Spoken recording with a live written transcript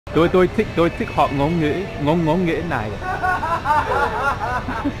tôi thích học ngôn ngữ này.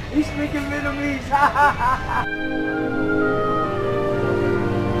 He's speaking Vietnamese.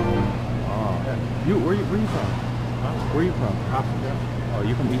 Where you from? Huh? Where you from? Africa. Oh,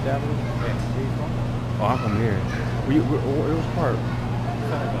 you from East Africa? Yeah. Where you from? Oh, I'm from here. Where part?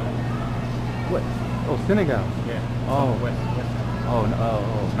 Senegal. What? Oh, Senegal. Yeah. Oh. West. Oh,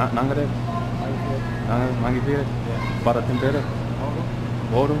 Nangade? Mangifir? Yeah. Bada Tempera?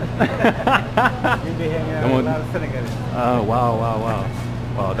 Wolof? You be hanging out with a lot of Senegalese. Oh, wow.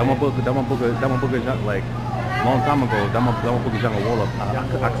 Wow, dama book like long time ago. Dama book jang Wolof.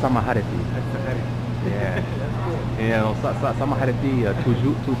 Aksama Hariti. Yeah. Yeah, sama Hariti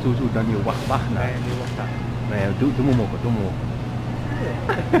tuju dan you wahna. Man, do more.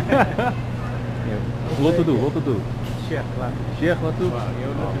 What to do? Sheikh what to do?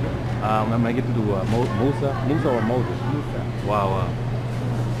 I'm get to do Musa or Moses? Musa. Wow.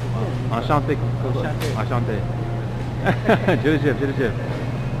 Enchanté. Jërëjëf.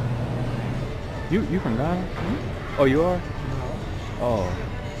 You from Ghana? Oh, you are? Oh.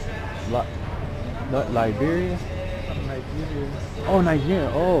 Liberia? Nigeria. Oh, Nigeria.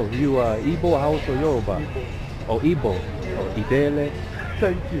 Oh, you Igbo, Hausa, Yoruba? Oh, Igbo. Oh, Idele.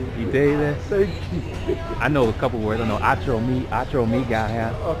 Thank you. Idele. Thank you. I know a couple words. I know Atro me guy.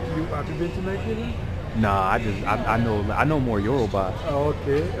 Have you been to Nigeria? Nah, I know more Yoruba. Oh,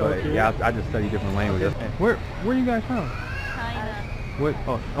 okay. But yeah, I just study different languages. Where you guys from? China. What?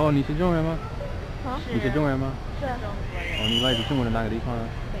 Oh, 你是中文吗？是。你是中文吗？是中国人。哦，你来自中国的哪个地方啊？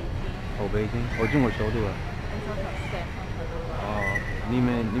北京。哦，北京。哦，中国首都啊。对，哦，你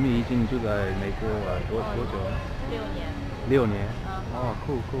们已经住在美国多久了？6年。6年。哦，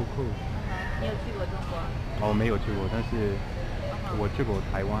酷。你有去过中国？哦，没有去过，但是我去过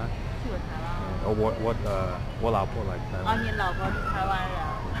台湾。去过台湾。我老婆来台湾。哦，你老婆是台湾人。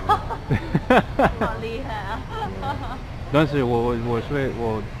好厉害啊！但是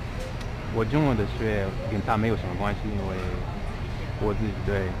我中文的学跟他没有什么关系，因为我自己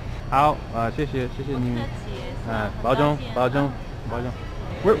对。好，谢谢你。保重。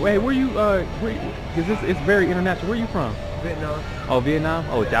Where you because it's very international. Where you from? Vietnam. Oh, Vietnam.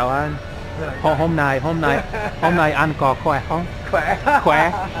 Oh, chào anh. Hôm nay anh có khỏe không?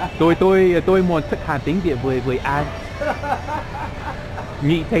 Khỏe. Tôi muốn thực hành tiếng Việt với anh.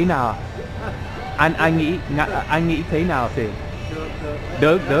 Nghĩ thế nào? Anh nghĩ thế nào thì?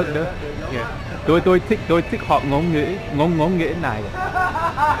 Được. Yeah. Tôi thích học ngôn ngữ này.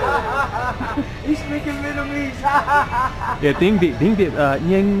 He's speaking Vietnamese. Yeah, tiếng Việt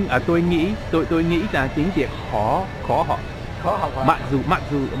nhưng tôi nghĩ rằng tiếng Việt khó học. Mặc dù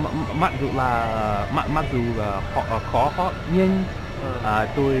là khó học nhưng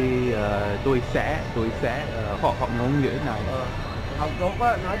tôi sẽ học ngôn ngữ này. Học tốt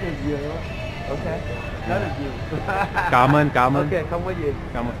á, nói được nhiều. Ok. Nói được nhiều. Cảm ơn. Ok, không có gì.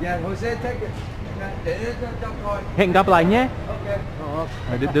 Cảm ơn. Yeah, Jose, take it. Để cho coi. Hẹn gặp lại nhé. Ok.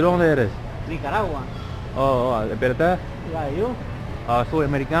 ¿De dónde eres? Nicaragua. Oh, ¿verdad? Soy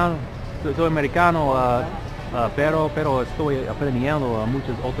americano, pero estoy aprendiendo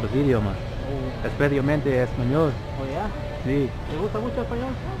muchos otros idiomas, especialmente español. Oh, yeah? Sí. ¿Te gusta mucho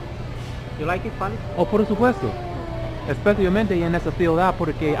español? You like Spanish? Oh, por supuesto. Especialmente en esa ciudad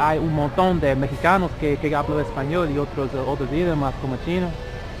porque hay un montón de mexicanos que hablan español y otros idiomas como chino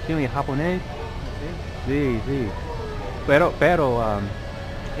y japonés. Sí. Pero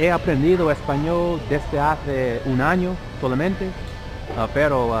he aprendido español desde hace un año solamente,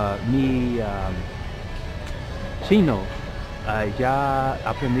 pero mi chino, ya he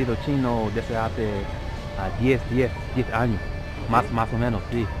aprendido chino desde hace 10 años, más o menos,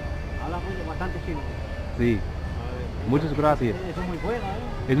 sí. Habla bastante chino. Sí. Muchas gracias. Eso es muy bueno,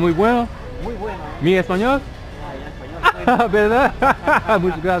 ¿Es muy bueno? Muy bueno. ¿Mi español? Español. ¿Verdad?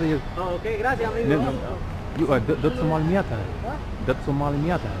 Muchas gracias. Ok, gracias, amigo. Dat Somali miyata. Dat Somali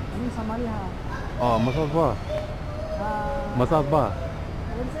miyata. Somali Oh, Masas ba.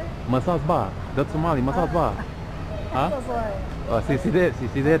 Dat Somali masas ba. Ha?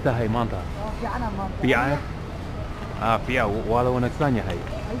 Si det hay manta. Pia. Pia wala wana ksanya hay.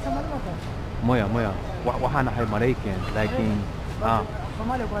 Moya. Wahana hay Maraykan, lakin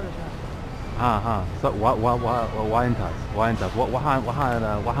Somali kwada So waintas. Wahan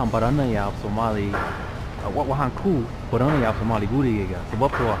barana ya Somali. Wahan ku barana ya Somali guri ga.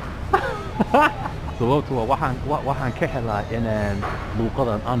 Sabab tu wahan kehla inan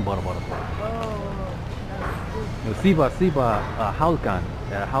luqadan an barbar. Siba halkan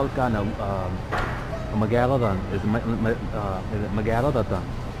magaladan is magaladatan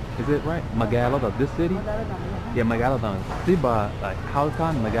Is it right? Magaladon, this city? Yeah, Magaladon. Siba, like,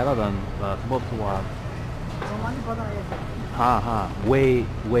 Halkan, Magaladon, supposed to,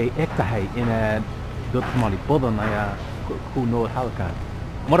 way extra high in a good Somali. Bodon, who know Halkan.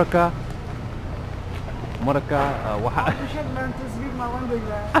 Moraka, I should learn to speak my language.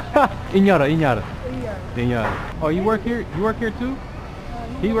 Inyara. Oh, you work here? You work here too?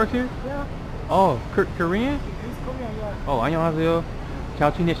 He works here? Yeah. Oh, Korean? He's Korean, yeah. 안녕하세요.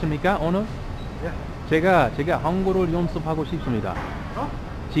 잘 지내십니까, 오늘? Yeah. 제가 한국어를 연습하고 싶습니다.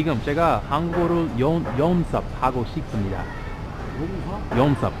 지금 제가 한국어를 연습하고 싶습니다.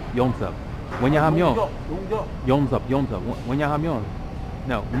 연습. 왜냐하면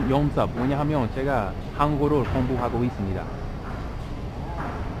왜냐하면 제가 한국어를 공부하고 있습니다.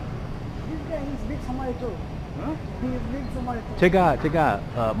 He speaks Somali too. He speaks Somali too. 제가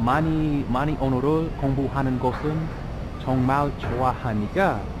많이 언어를 공부하는 것은 정말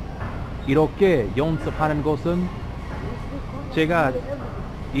좋아하니까 이렇게 연습하는 것은 제가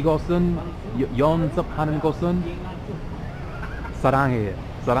이것은 연습하는 것은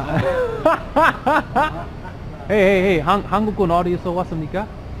사랑해요. 헤이 한국은 어디에서 왔습니까?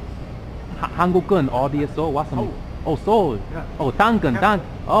 한국은 어디에서 왔습니까? Seoul. Dangan.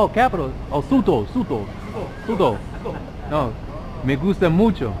 Capital. Sudo. No, me gusta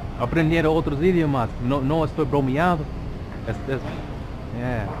mucho aprender otros idiomas. No estoy bromeando.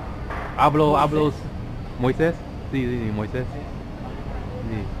 Yeah. Hablo Moisés. Sí, Moisés.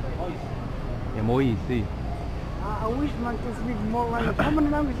 Sí. Yeah, Moisés, sí. I wish man to speak more language. How many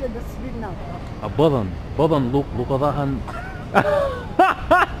languages does he speak now? Badan lukadahan. I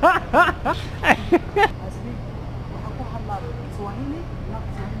speak Swahili, not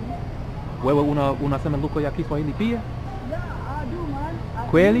Swahili. Wewe unasema lugha ya Kiswahili pia? Yeah, I do, man.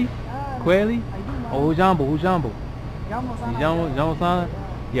 Kweli? I do, man. Hujambo. Jambo sana.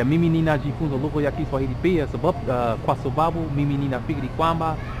 Ya mimi ninajifunza lugha ya Kiswahili pia kwa sababu mimi ninafikiri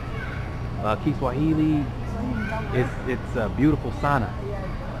kwamba Kiswahili it's beautiful sana.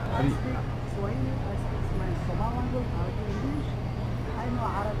 I speak Swahili, I speak my Somali language, I speak English, I know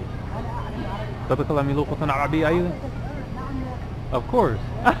Arabic. أنا أعرف عربي. تتكلم لغة عربية أيضا? Of course.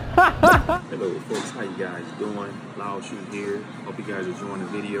 Hello folks, how you guys doing? Lao Shu here. Hope you guys are enjoying the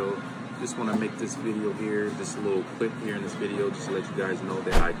video. Just want to make this video here, just a little clip here in this video, just to let you guys know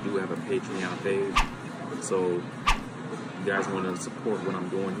that I do have a Patreon page. So if you guys want to support what I'm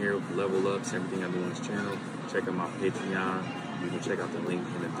doing here with level ups, everything I'm doing on this channel, check out my Patreon. You can check out the link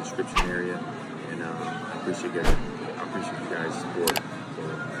in the description area. And I appreciate you guys' support. So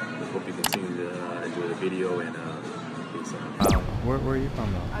I hope you continue to enjoy the video and peace out. Where are you from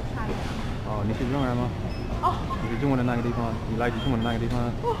though? China. 你是中人吗？你是中国的哪个地方？你来自中国的哪个地方？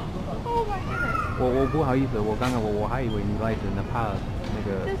 Oh my goodness. 我不好意思，我刚刚我还以为你来自哪怕那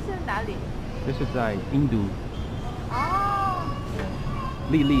个。这是哪里？这是在印度。哦。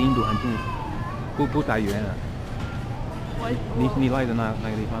离印度很近，不太远了。你来自哪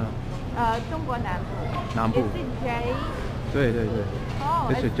个地方？中国南部。南部。对。哦。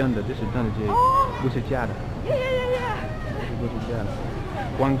这是真的，不是假的。不是假的。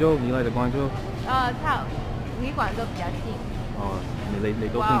广州，你来自广州？离广州比较近。你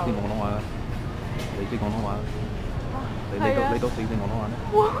都識廣東話啦？你識廣東話？你都識廣東話咧？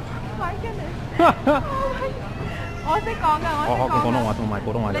哇 ！My goodness！我識講㗎，我學廣東話同埋普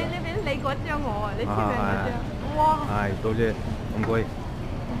通話。你嗰張我啊，你簽名嗰張。哇！係，多謝，唔該。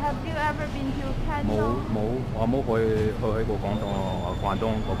Have you ever been to Canton？我冇去過廣東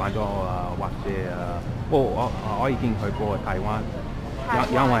或者不過我已經去過台灣，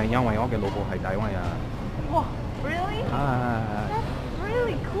因為我嘅老婆係台灣人。哇 ！Really？ That's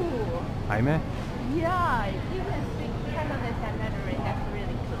really cool。係咩 ？Yeah, you can speak Cantonese and Mandarin. That's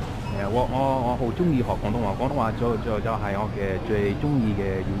really cool。我好中意學廣東話，廣東話就係我嘅最中意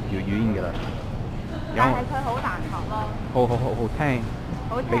嘅語言㗎啦。但係佢好難學咯。好聽。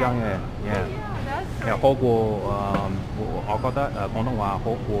比較嘅，又好過我覺得廣東話好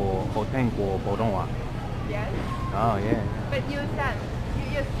聽過普通話。Yes. Oh yeah. But you said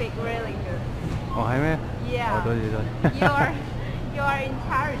you speak really good. 係咩？ Yeah. 多謝。You are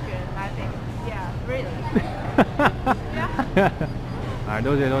intelligent, I think. Yeah, really. Yeah.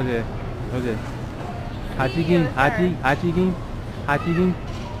 多謝。下次見。下次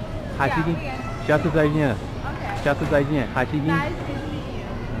再見。Okay. 下次再見。下次見。Nice to see you.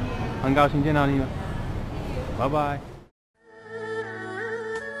 很高興見到你們，拜拜。